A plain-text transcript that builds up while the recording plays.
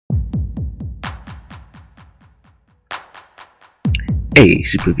Hey,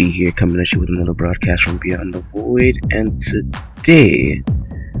 Super V here, coming at you with another broadcast from Beyond the Void, and today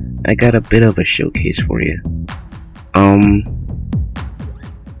I got a bit of a showcase for you.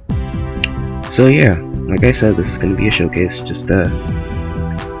 So yeah, like I said, this is gonna be a showcase, just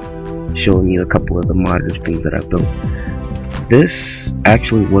showing you a couple of the modern things that I've built. This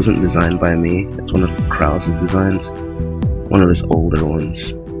actually wasn't designed by me. It's one of Krause's designs, one of his older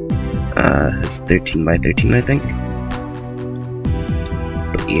ones. It's 13 by 13, I think.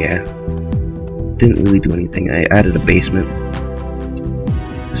 But yeah, didn't really do anything. I added a basement,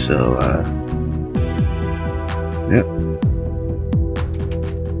 so yep.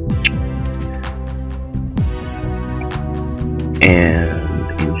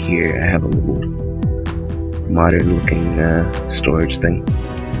 And in here I have a little modern looking storage thing.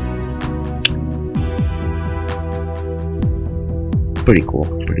 Pretty cool,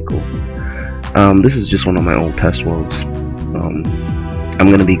 pretty cool. This is just one of my old test worlds. I'm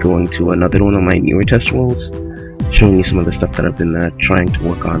gonna be going to another one of my newer test worlds, showing you some of the stuff that I've been trying to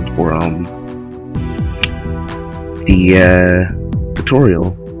work on for the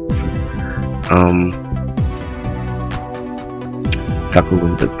tutorials. Talk a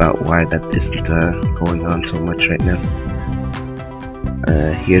little bit about why that isn't going on so much right now.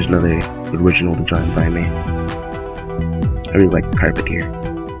 Here's another original design by me. I really like the carpet here.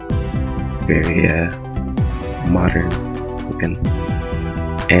 Very modern looking.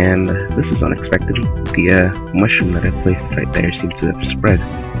 And this is unexpected. The mushroom that I placed right there seems to have spread.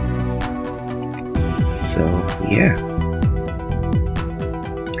 So yeah.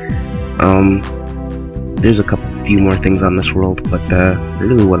 There's a few more things on this world, but I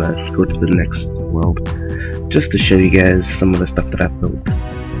really want to go to the next world just to show you guys some of the stuff that I've built.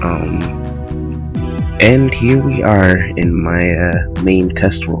 And here we are in my main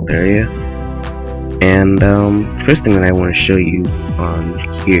test world area. And first thing that I want to show you on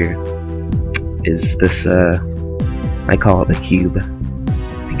here is this, I call it the cube,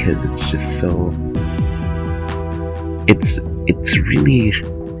 because it's just so, it's really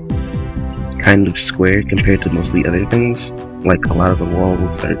kind of square compared to most of the other things. Like a lot of the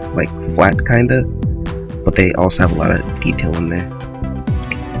walls are like flat kinda, but they also have a lot of detail in there,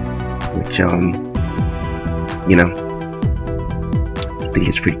 which you know, I think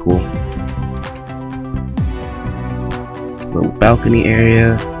is pretty cool. Little balcony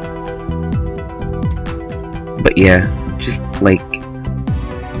area. But yeah, just like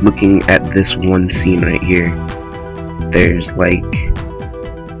looking at this one scene right here, there's like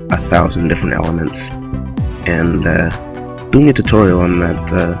 1,000 different elements, and doing a tutorial on that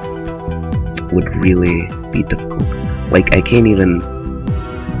would really be difficult. Like, I can't even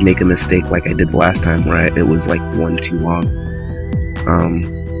make a mistake like I did the last time where it was like one too long.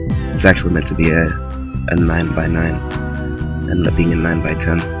 It's actually meant to be a 9 by 9. Ended up being a 9 by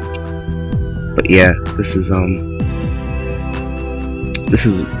 10. But yeah, this is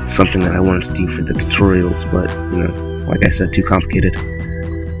something that I wanted to do for the tutorials, but you know, like I said, too complicated.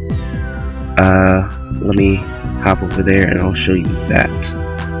 Let me hop over there and I'll show you that.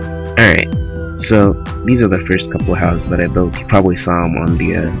 Alright, so these are the first couple of houses that I built. You probably saw them on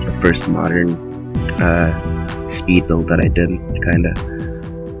the first modern speed build that I did, kinda.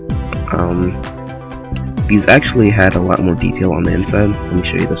 These actually had a lot more detail on the inside. Let me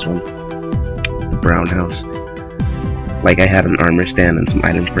show you this one. The brown house. Like, I had an armor stand and some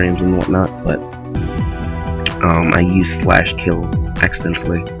item frames and whatnot, but I used /kill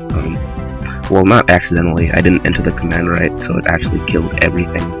accidentally. Well, not accidentally, I didn't enter the command right, so it actually killed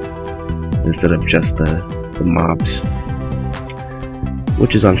everything instead of just the mobs.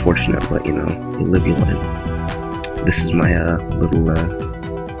 Which is unfortunate, but you know, you live, you learn. This is my little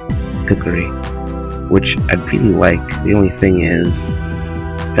cookery, which I really like. The only thing is,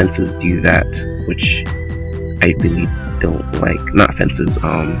 fences do that, which I really don't like. Not fences,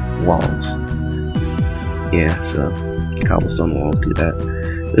 walls. Yeah, so cobblestone walls do that.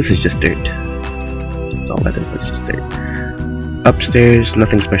 This is just dirt. That's all that is, that's just dirt. Upstairs,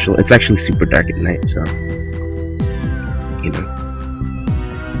 nothing special. It's actually super dark at night, so, you know.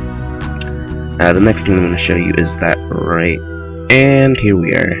 The next thing I'm going to show you is that right, and here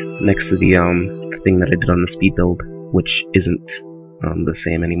we are, next to the thing that I did on the speed build, which isn't the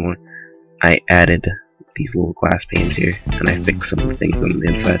same anymore. I added these little glass panes here, and I fixed some of the things on the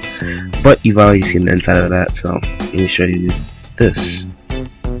inside. But you've already seen the inside of that, so let me show you this.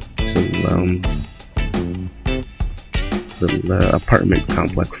 So, little apartment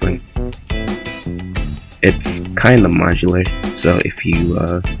complex thing. It's kind of modular, so if you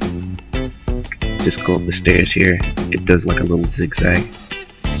just go up the stairs here, it does like a little zigzag.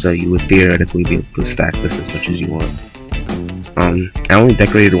 So you would theoretically be able to stack this as much as you want. I only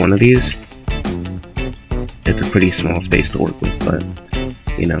decorated one of these. It's a pretty small space to work with, but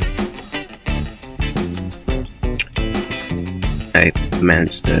you know, I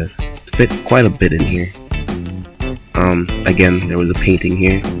managed to fit quite a bit in here. Again, there was a painting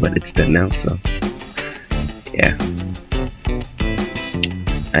here, but it's dead now, so yeah.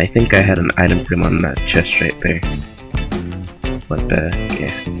 I think I had an item frame on that chest right there, but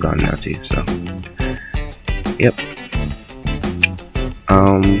yeah, it's gone now too, so yep.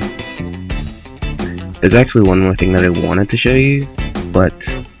 There's actually one more thing that I wanted to show you, but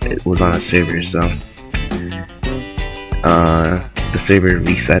it was on a server, so the server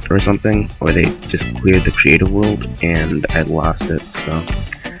reset or something, or they just cleared the creative world and I lost it. So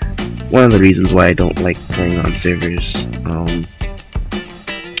one of the reasons why I don't like playing on servers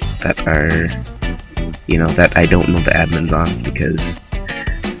that are, you know, that I don't know the admins on, because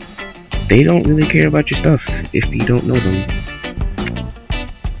they don't really care about your stuff if you don't know them.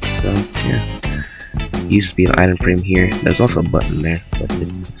 So yeah, used to be an item frame here. There's also a button there, but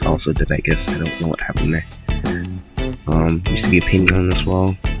it's also dead, I guess. I don't know what happened there. Used to be a painting on this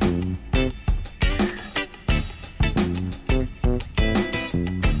wall.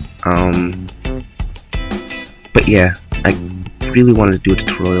 But yeah, I really wanted to do a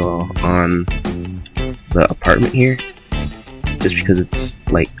tutorial on the apartment here, just because it's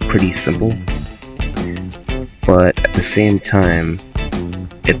like pretty simple, but at the same time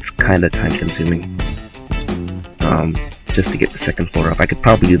it's kind of time consuming. Just to get the second floor up. I could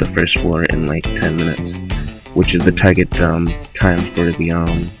probably do the first floor in like 10 minutes, which is the target time for the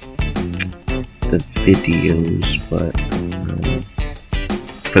videos, but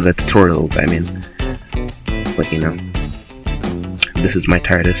for the tutorials, I mean. But you know, this is my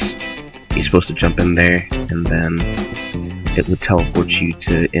TARDIS. You're supposed to jump in there, and then it would teleport you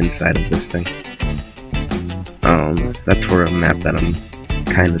to inside of this thing. That's for a map that I'm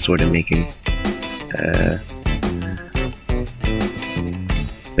kind of sort of making.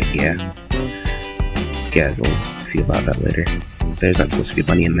 But yeah, you guys will see about that later. There's not supposed to be a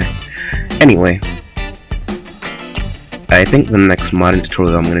bunny in there. Anyway, I think the next modding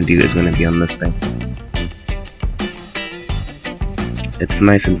tutorial I'm going to do is going to be on this thing. It's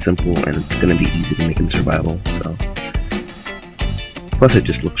nice and simple, and it's going to be easy to make in survival, so. Plus it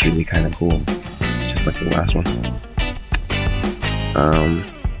just looks really kind of cool, just like the last one.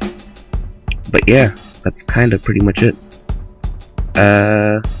 But yeah, that's kind of pretty much it.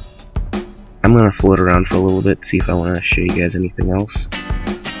 I'm gonna float around for a little bit, see if I want to show you guys anything else.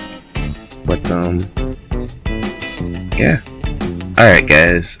 But yeah. Alright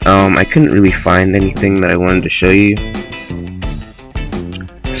guys, I couldn't really find anything that I wanted to show you,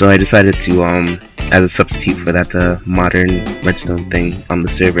 so I decided to, as a substitute for that modern redstone thing on the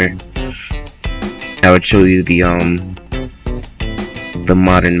server, I would show you the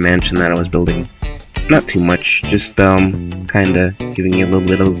modern mansion that I was building. Not too much, just kinda giving you a little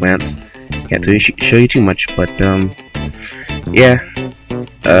bit of a glance. Can't show you too much, but yeah,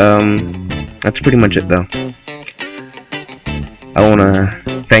 that's pretty much it though. I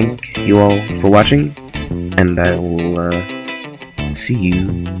wanna thank you all for watching, and I will see you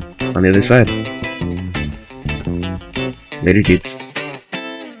on the other side. Later, dudes.